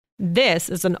This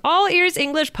is an All Ears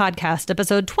English podcast,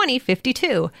 episode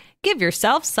 2052. Give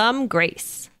yourself some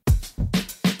grace.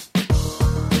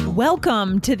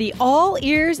 Welcome to the All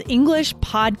Ears English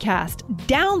podcast,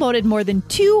 downloaded more than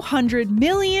 200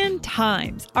 million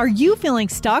times. Are you feeling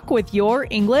stuck with your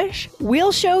English?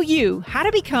 We'll show you how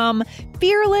to become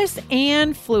fearless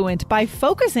and fluent by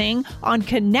focusing on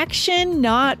connection,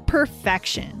 not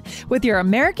perfection. With your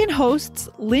American hosts,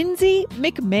 Lindsay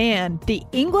McMahon, the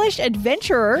English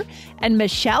adventurer, and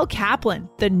Michelle Kaplan,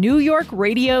 the New York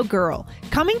radio girl,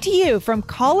 coming to you from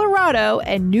Colorado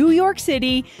and New York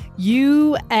City,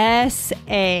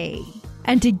 USA.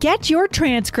 And to get your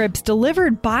transcripts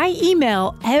delivered by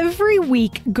email every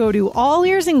week, go to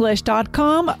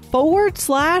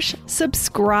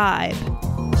allearsenglish.com/subscribe.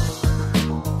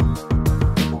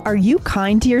 Are you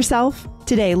kind to yourself?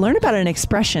 Today, learn about an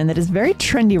expression that is very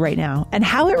trendy right now and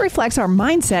how it reflects our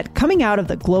mindset coming out of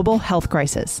the global health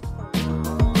crisis.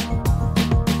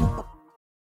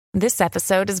 This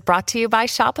episode is brought to you by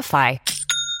Shopify.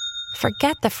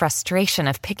 Forget the frustration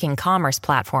of picking commerce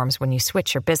platforms when you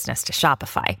switch your business to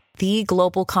Shopify, the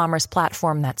global commerce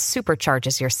platform that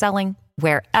supercharges your selling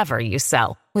wherever you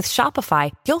sell. With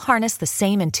Shopify, you'll harness the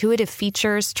same intuitive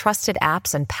features, trusted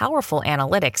apps, and powerful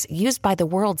analytics used by the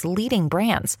world's leading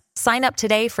brands. Sign up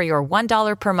today for your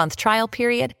 $1 per month trial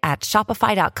period at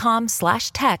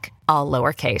shopify.com/tech, all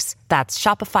lowercase. That's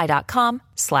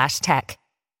shopify.com/tech.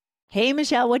 Hey,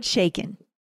 Michelle, what's shaking?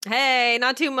 Hey,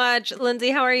 not too much.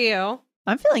 Lindsay, how are you?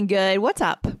 I'm feeling good. What's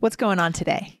up? What's going on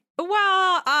today?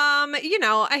 Well,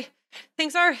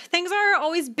 things are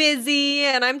always busy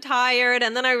and I'm tired.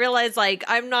 And then I realize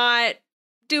I'm not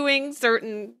doing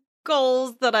certain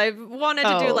goals that I've wanted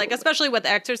to do, especially with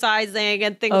exercising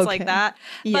and things like that.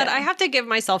 Yeah. But I have to give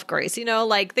myself grace,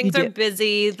 things are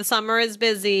busy. The summer is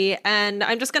busy and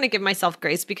I'm just going to give myself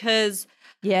grace because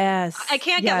yes, I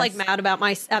can't get mad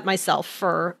at myself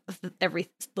for every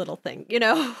little thing,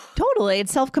 Totally.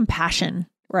 It's self-compassion,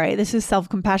 right? This is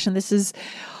self-compassion.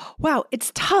 Wow,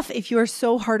 it's tough if you are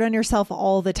so hard on yourself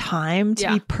all the time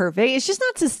to be perfect. It's just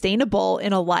not sustainable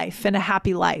in a life, in a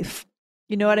happy life.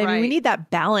 You know what I mean? We need that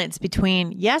balance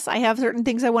between, yes, I have certain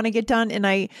things I want to get done and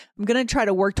I'm going to try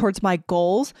to work towards my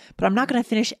goals, but I'm not going to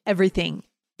finish everything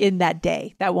in that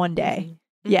day, that one day. Mm-hmm.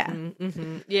 Yeah.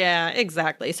 Mm-hmm. Yeah,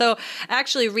 exactly. So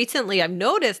actually recently I've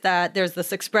noticed that there's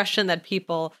this expression that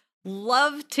people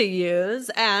love to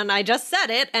use, and I just said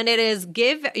it, and it is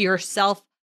give yourself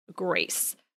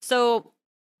grace. So,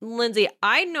 Lindsay,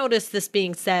 I noticed this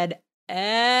being said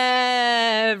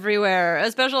everywhere,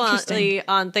 especially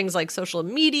on things like social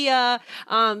media.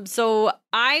 So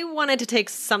I wanted to take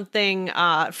something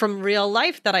from real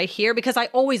life that I hear because I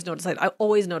always notice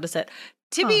it.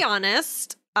 To be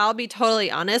honest, I'll be totally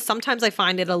honest. Sometimes I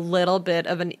find it a little bit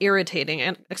of an irritating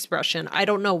expression. I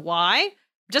don't know why.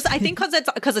 I think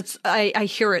because I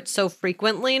hear it so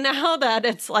frequently now that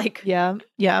it's yeah,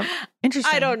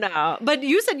 interesting. I don't know, but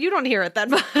you said you don't hear it that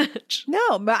much.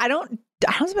 No, but I don't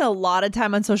spend a lot of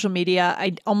time on social media.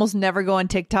 I almost never go on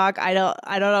TikTok. I don't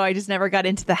know. I just never got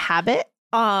into the habit.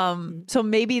 So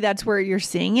maybe that's where you're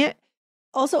seeing it.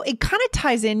 Also, it kind of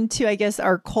ties into, I guess,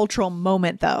 our cultural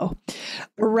moment though,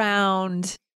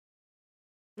 around.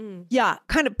 Yeah,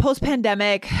 kind of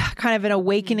post-pandemic, kind of an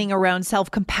awakening around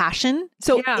self-compassion.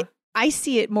 So I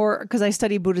see it more because I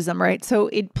study Buddhism, right? So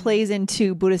it plays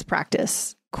into Buddhist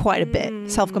practice quite a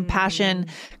bit. Self-compassion,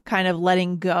 kind of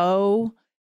letting go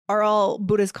are all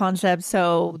Buddhist concepts.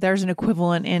 So there's an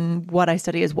equivalent in what I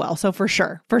study as well. So for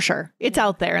sure, it's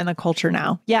out there in the culture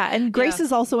now. Yeah, and grace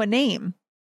is also a name.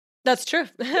 That's true.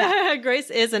 Yeah.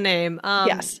 Grace is a name.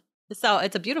 Yes. So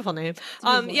it's a beautiful name.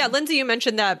 Lindsay, you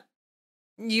mentioned that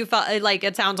you felt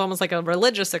it sounds almost like a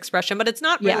religious expression, but it's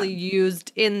not really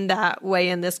used in that way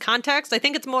in this context. I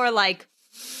think it's more I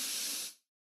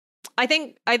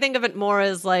think of it more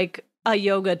as a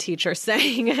yoga teacher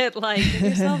saying it, give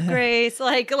yourself grace,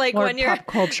 more when you're pop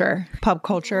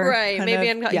culture, right? Maybe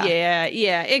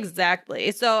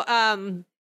exactly. So,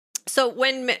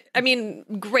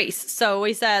 grace. So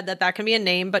we said that can be a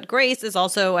name, but grace is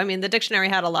also, the dictionary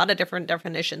had a lot of different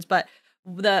definitions, but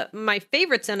my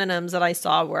favorite synonyms that I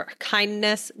saw were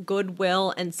kindness,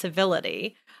 goodwill, and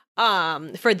civility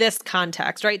for this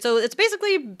context, right? So it's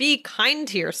basically be kind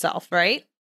to yourself, right?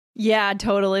 Yeah,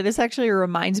 totally. This actually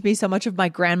reminds me so much of my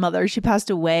grandmother. She passed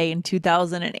away in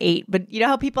 2008. But you know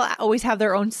how people always have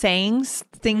their own sayings,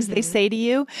 things they say to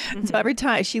you? Mm-hmm. So every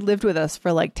time she lived with us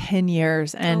for 10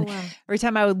 years. And every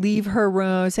time I would leave her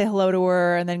room, say hello to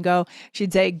her, and then go,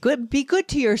 she'd say, be good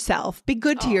to yourself. Be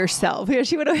good to yourself. Yeah,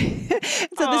 she would. So this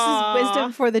is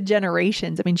wisdom for the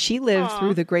generations. She lived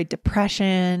through the Great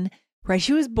Depression. Right.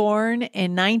 She was born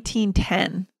in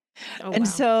 1910. Oh, And wow.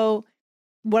 so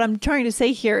what I'm trying to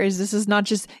say here is this is not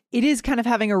just, it is kind of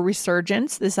having a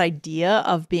resurgence, this idea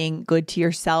of being good to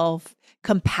yourself,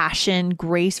 compassion,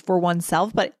 grace for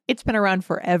oneself, but it's been around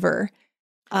forever.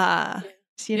 So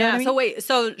you know what I mean? So wait,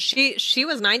 so she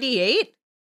was 98?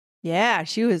 Yeah,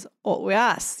 she was, oh,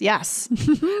 yes.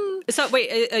 So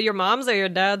wait, your mom's or your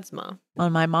dad's mom?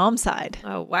 On my mom's side.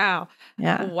 Oh, wow.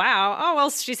 Yeah. Wow. Oh, well,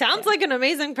 she sounds like an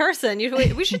amazing person.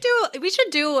 We should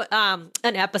do an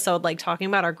episode like talking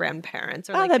about our grandparents.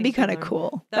 Or, Oh, like, that'd be things we kind of learned.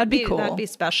 cool. That'd be cool. That'd be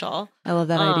special. I love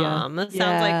that idea.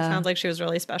 Sounds like she was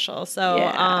really special. So,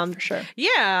 for sure.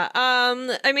 yeah.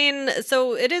 I mean,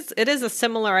 so it is a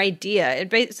similar idea. It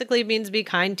basically means be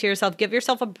kind to yourself, give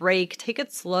yourself a break, take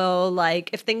it slow. Like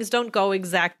if things don't go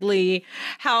exactly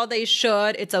how they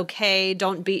should, it's okay.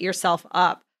 Don't beat yourself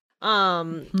up.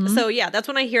 So yeah, that's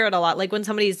when I hear it a lot. Like when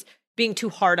somebody's being too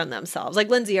hard on themselves. Like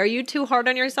Lindsay, are you too hard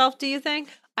on yourself, do you think?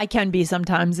 I can be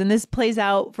sometimes. And this plays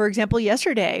out, for example,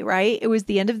 yesterday, right? It was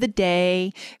the end of the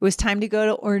day. It was time to go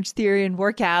to Orange Theory and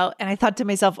work out. And I thought to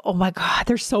myself, oh my God,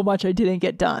 there's so much I didn't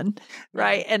get done.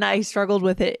 Right. And I struggled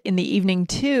with it in the evening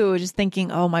too, just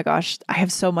thinking, oh my gosh, I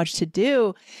have so much to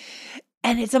do.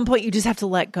 And at some point, you just have to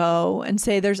let go and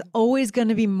say, there's always going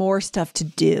to be more stuff to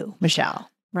do, Michelle.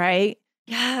 Right.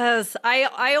 Yes,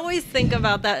 I always think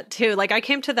about that too. Like I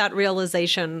came to that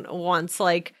realization once,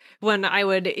 like when I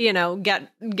would,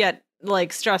 get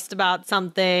like stressed about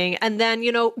something. And then,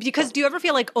 because do you ever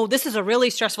feel like, oh, this is a really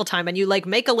stressful time, and you like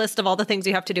make a list of all the things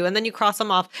you have to do and then you cross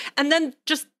them off and then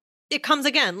just it comes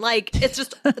again. Like it's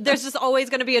just there's just always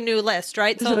going to be a new list,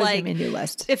 right? There's always gonna be a new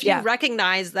list. If you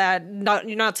recognize that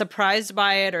you're not surprised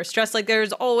by it or stressed, like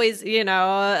there's always,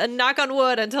 a knock on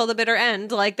wood until the bitter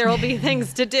end, like there will be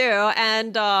things to do.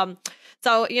 And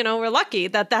so, we're lucky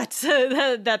that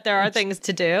that there are things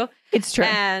to do. It's true.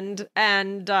 And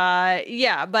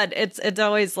yeah, but it's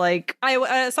always like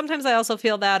sometimes I also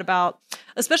feel that about,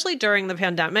 especially during the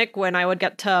pandemic when I would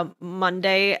get to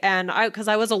Monday and because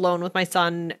I was alone with my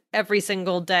son every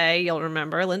single day. You'll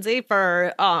remember, Lindsay,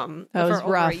 for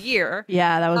over a year.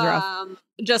 Yeah, that was rough.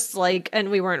 Just like, and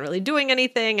we weren't really doing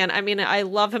anything. And I mean, I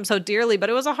love him so dearly, but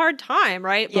it was a hard time,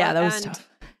 right? Yeah, that was tough.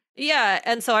 Yeah.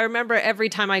 And so I remember every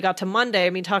time I got to Monday,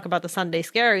 talk about the Sunday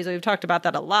scaries. We've talked about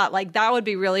that a lot. Like that would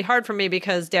be really hard for me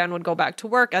because Dan would go back to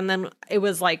work and then it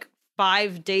was like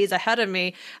 5 days ahead of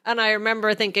me. And I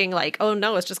remember thinking like, oh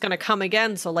no, it's just going to come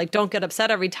again. So like, don't get upset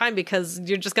every time because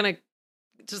you're just going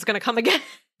to come again.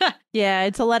 Yeah,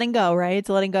 it's a letting go, right? It's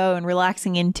a letting go and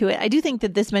relaxing into it. I do think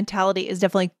that this mentality is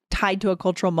definitely tied to a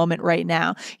cultural moment right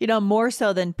now, more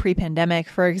so than pre-pandemic,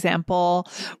 for example,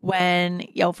 when,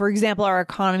 for example, our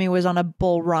economy was on a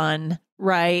bull run,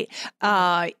 right?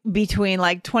 Between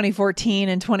like 2014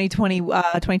 and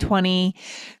 2020,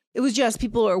 it was just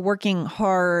people are working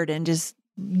hard and just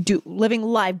living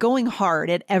life, going hard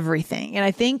at everything. And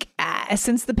I think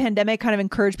since the pandemic kind of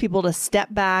encouraged people to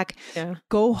step back,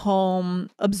 go home,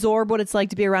 absorb what it's like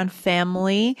to be around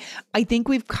family, I think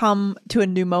we've come to a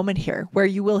new moment here where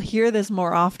you will hear this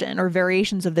more often or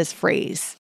variations of this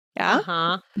phrase. Yeah.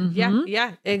 Uh-huh. Mm-hmm.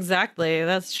 Yeah, exactly.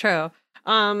 That's true.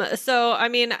 So I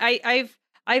mean,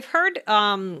 I've heard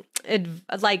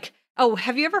like, oh,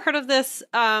 have you ever heard of this?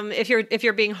 If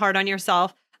you're being hard on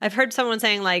yourself, I've heard someone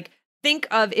saying like, think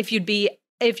of if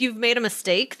you've made a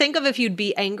mistake, think of if you'd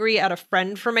be angry at a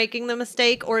friend for making the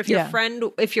mistake, or if your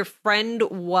friend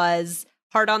was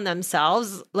hard on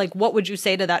themselves, like what would you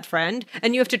say to that friend?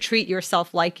 And you have to treat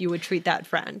yourself like you would treat that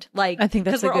friend. Like, I think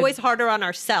that's because we're always harder on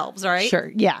ourselves, right?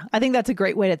 Sure. Yeah. I think that's a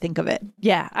great way to think of it.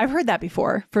 Yeah. I've heard that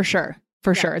before, for sure.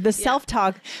 For sure. The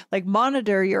self-talk, like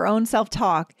monitor your own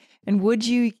self-talk. And would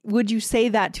you say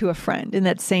that to a friend in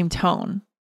that same tone?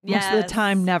 Most of the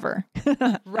time, never.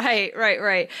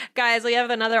 Right. Guys, we have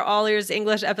another All Ears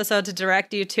English episode to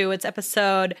direct you to. It's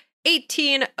episode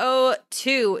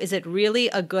 1802. Is it really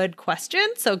a good question?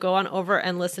 So go on over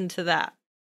and listen to that.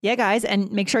 Yeah, guys.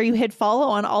 And make sure you hit follow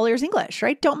on All Ears English,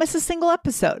 right? Don't miss a single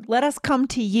episode. Let us come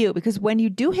to you, because when you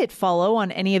do hit follow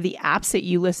on any of the apps that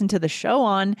you listen to the show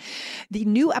on, the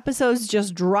new episodes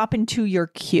just drop into your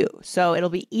queue. So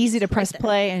it'll be easy to press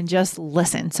play and just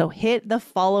listen. So hit the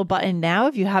follow button now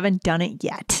if you haven't done it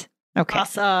yet. Okay.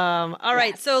 Awesome. All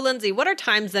right. So Lindsay, what are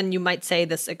times then you might say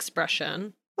this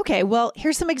expression? Okay, well,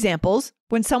 here's some examples.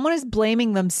 When someone is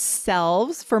blaming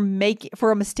themselves for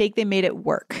a mistake they made at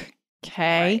work.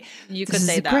 Okay. Right. You could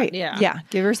say that. Great. Yeah. Yeah.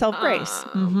 Give yourself grace.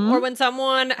 Or when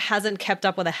someone hasn't kept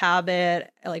up with a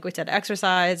habit, like we said,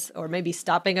 exercise, or maybe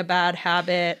stopping a bad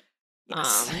habit,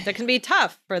 that can be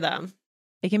tough for them.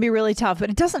 It can be really tough, but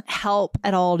it doesn't help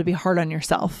at all to be hard on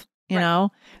yourself. You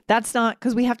know, that's not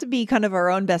because we have to be kind of our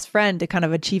own best friend to kind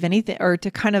of achieve anything or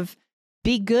to kind of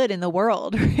be good in the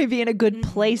world, or be in a good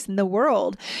place in the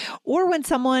world. Or when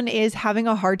someone is having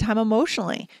a hard time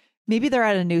emotionally, maybe they're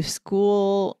at a new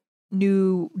school,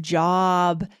 new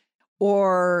job,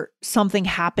 or something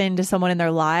happened to someone in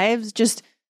their lives, just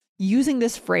using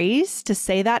this phrase to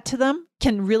say that to them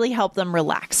can really help them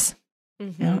relax.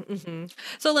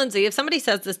 So, Lindsay, if somebody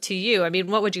says this to you, I mean,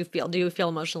 what would you feel? Do you feel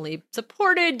emotionally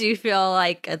supported? Do you feel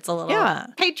like it's a little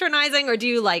patronizing, or do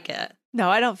you like it?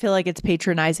 No, I don't feel like it's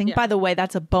patronizing. Yeah. By the way,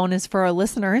 that's a bonus for our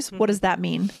listeners. What does that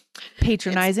mean?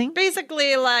 Patronizing? It's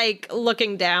basically like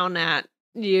looking down at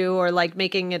you, or like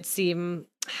making it seem,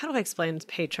 how do I explain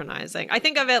patronizing? I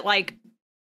think of it like,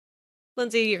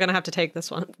 Lindsay, you're going to have to take this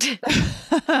one.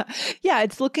 Yeah,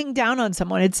 it's looking down on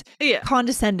someone. It's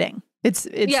condescending. It's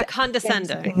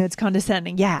condescending. It's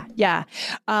condescending. Yeah.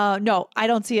 No, I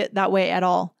don't see it that way at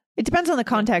all. It depends on the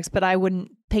context, but I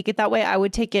wouldn't take it that way. I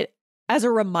would take it as a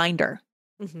reminder.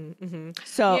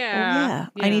 So I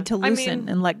need to loosen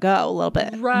and let go a little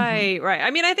bit. Right.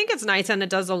 I mean, I think it's nice, and it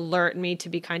does alert me to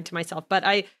be kind to myself. But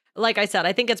like I said,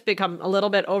 I think it's become a little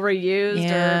bit overused,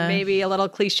 or maybe a little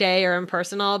cliche or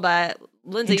impersonal. But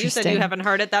Lindsay, you said you haven't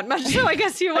heard it that much, so I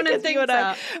guess you wouldn't think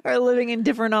so. Are living in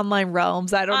different online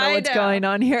realms. I don't know what's going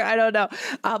on here. I don't know.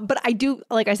 But I do,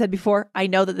 like I said before, I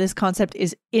know that this concept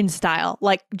is in style.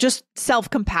 Like, just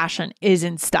self-compassion is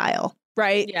in style,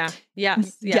 right?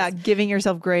 Yes. Yeah, giving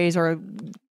yourself grace or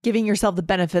giving yourself the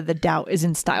benefit of the doubt is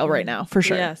in style right now, for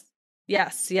sure.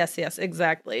 Yes,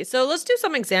 exactly. So let's do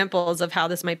some examples of how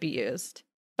this might be used.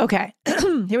 Okay,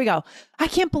 here we go. I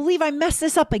can't believe I messed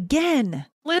this up again.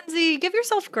 Lindsay, give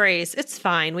yourself grace. It's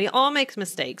fine. We all make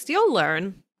mistakes. You'll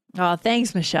learn. Oh,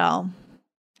 thanks, Michelle.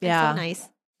 Yeah. That's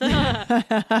so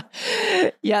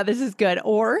nice. Yeah, this is good.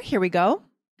 Or here we go.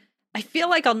 I feel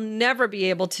like I'll never be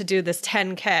able to do this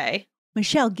 10K.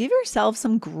 Michelle, give yourself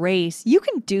some grace. You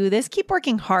can do this. Keep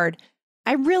working hard.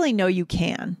 I really know you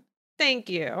can. Thank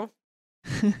you.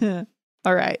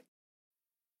 All right.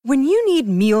 When you need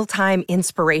mealtime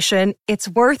inspiration, it's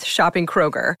worth shopping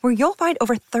Kroger, where you'll find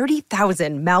over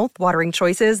 30,000 mouth-watering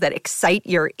choices that excite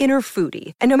your inner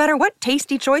foodie. And no matter what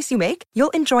tasty choice you make,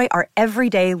 you'll enjoy our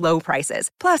everyday low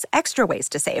prices, plus extra ways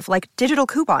to save, like digital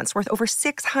coupons worth over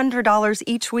 $600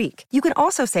 each week. You can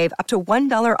also save up to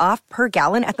 $1 off per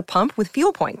gallon at the pump with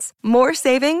fuel points. More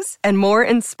savings and more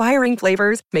inspiring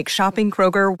flavors make shopping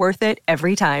Kroger worth it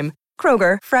every time.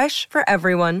 Kroger, fresh for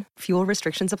everyone. Fuel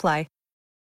restrictions apply.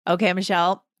 Okay,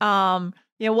 Michelle.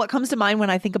 What comes to mind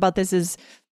when I think about this is,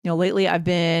 lately I've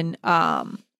been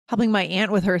helping my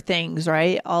aunt with her things,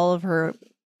 right? All of her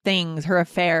things, her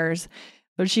affairs.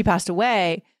 But she passed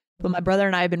away. But my brother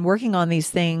and I have been working on these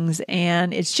things,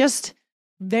 and it's just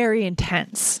very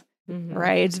intense,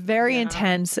 right? It's very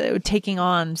intense taking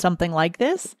on something like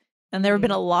this. And there have been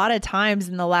a lot of times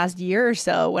in the last year or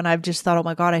so when I've just thought, oh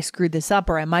my God, I screwed this up,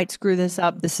 or I might screw this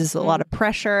up. This is a lot of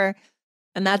pressure.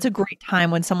 And that's a great time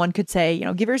when someone could say,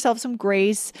 give yourself some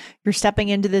grace. You're stepping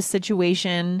into this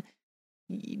situation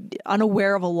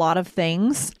unaware of a lot of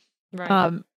things,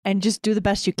 right? And just do the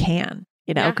best you can,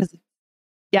 because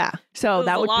so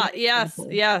that would be a lot.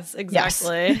 Yes,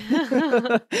 exactly.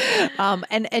 Yes.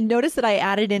 And notice that I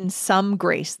added in some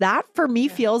grace. That for me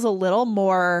feels a little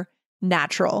more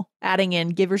natural. Adding in,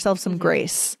 give yourself some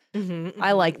grace.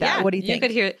 I like that. Yeah, what do you think? You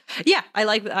could hear. Yeah, I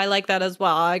like that as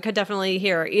well. I could definitely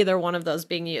hear either one of those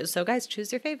being used. So guys,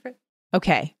 choose your favorite.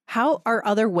 Okay. How are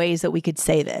other ways that we could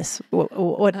say this?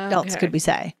 What else could we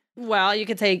say? Well, you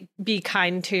could say, be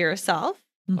kind to yourself.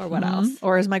 Or what else?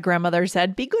 Or as my grandmother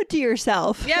said, be good to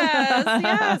yourself.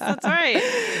 Yes, that's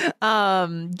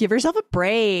right. Give yourself a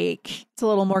break. It's a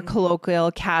little more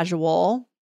colloquial, casual.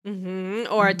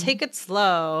 Or take it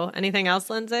slow. Anything else,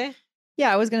 Lindsay?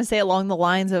 Yeah, I was going to say along the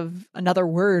lines of another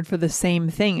word for the same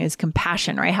thing is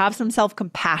compassion, right? Have some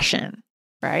self-compassion,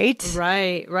 right?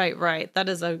 Right. That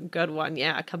is a good one.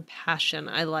 Yeah, compassion.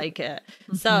 I like it.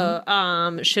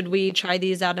 So should we try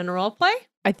these out in a role play?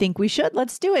 I think we should.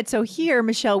 Let's do it. So here,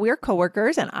 Michelle, we're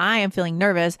coworkers, and I am feeling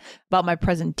nervous about my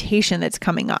presentation that's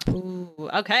coming up. Ooh,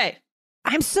 okay.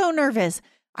 I'm so nervous.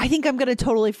 I think I'm going to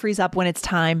totally freeze up when it's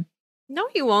time. No,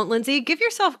 you won't, Lindsay. Give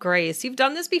yourself grace. You've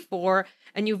done this before,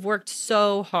 and you've worked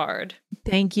so hard.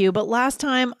 Thank you. But last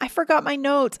time, I forgot my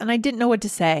notes, and I didn't know what to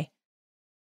say.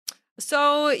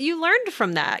 So you learned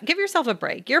from that. Give yourself a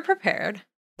break. You're prepared.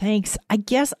 Thanks. I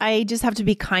guess I just have to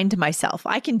be kind to myself.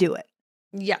 I can do it.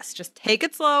 Yes, just take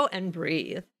it slow and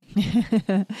breathe.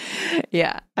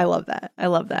 Yeah, I love that. I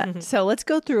love that. So let's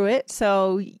go through it.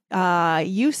 So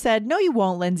you said, no, you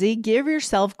won't, Lindsay. Give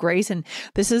yourself grace. And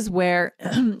this is where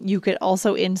you could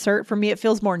also insert, for me, it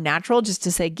feels more natural just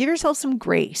to say, give yourself some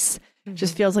grace.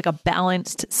 Just feels like a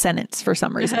balanced sentence for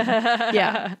some reason.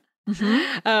 Yeah.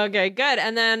 Okay, good.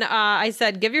 And then I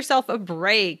said, give yourself a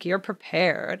break. You're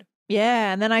prepared.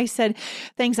 Yeah. And then I said,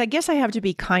 thanks. I guess I have to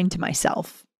be kind to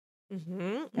myself.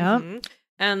 Yeah.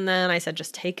 And then I said,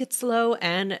 just take it slow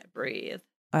and breathe.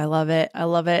 I love it. I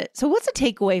love it. So what's a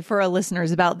takeaway for our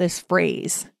listeners about this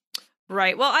phrase?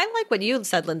 Right. Well, I like what you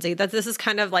said, Lindsay, that this is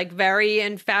kind of like very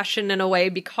in fashion in a way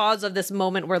because of this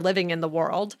moment we're living in the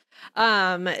world.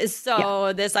 This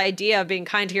idea of being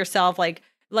kind to yourself, like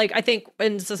I think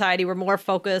in society, we're more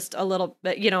focused a little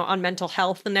bit, on mental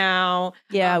health now.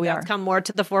 Yeah, we are. It's come more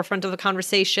to the forefront of the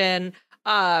conversation.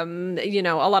 A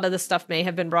lot of this stuff may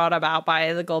have been brought about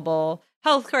by the global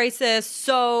health crisis.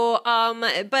 So,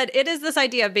 but it is this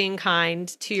idea of being kind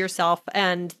to yourself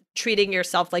and treating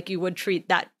yourself like you would treat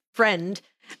that friend,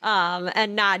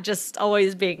 and not just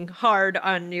always being hard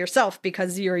on yourself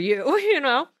because you're you,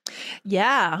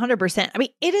 Yeah, 100%. I mean,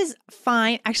 it is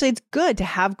fine. Actually, it's good to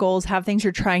have goals, have things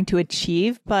you're trying to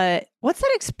achieve. But what's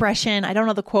that expression? I don't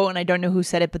know the quote and I don't know who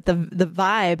said it, but the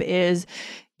vibe is,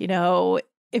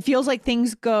 it feels like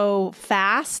things go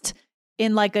fast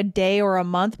in like a day or a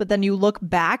month, but then you look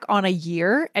back on a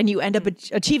year and you end up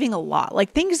achieving a lot.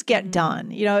 Like things get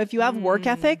done. If you have work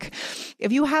ethic,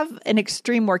 if you have an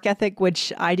extreme work ethic,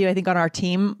 which I do, I think on our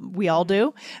team, we all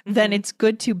do, then it's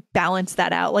good to balance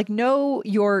that out. Like know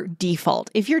your default.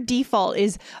 If your default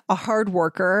is a hard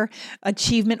worker,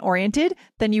 achievement oriented,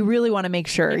 then you really want to make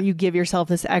sure you give yourself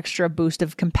this extra boost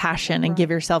of compassion and give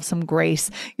yourself some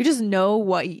grace. You just know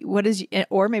what is,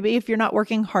 or maybe if you're not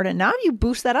working hard enough, you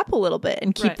boost that up a little bit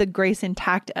and keep the grace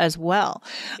intact as well.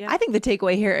 Yeah. I think the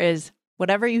takeaway here is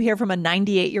whatever you hear from a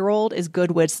 98-year-old is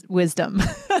good wisdom.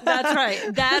 That's right.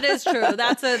 That is true.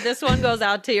 This one goes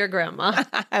out to your grandma.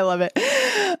 I love it.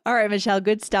 All right, Michelle,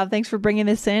 good stuff. Thanks for bringing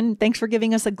this in. Thanks for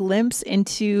giving us a glimpse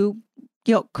into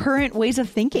current ways of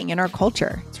thinking in our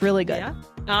culture. It's really good. Yeah.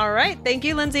 All right. Thank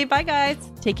you, Lindsay. Bye, guys.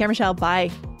 Take care, Michelle.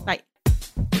 Bye. Bye.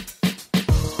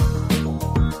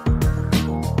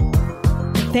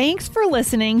 Thanks for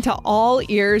listening to All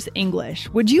Ears English.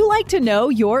 Would you like to know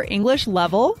your English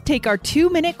level? Take our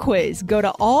 2-minute quiz. Go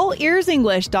to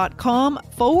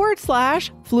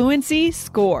allearsenglish.com/fluency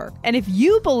score. And if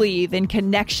you believe in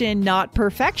connection, not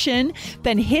perfection,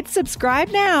 then hit subscribe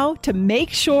now to make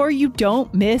sure you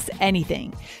don't miss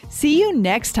anything. See you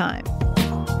next time.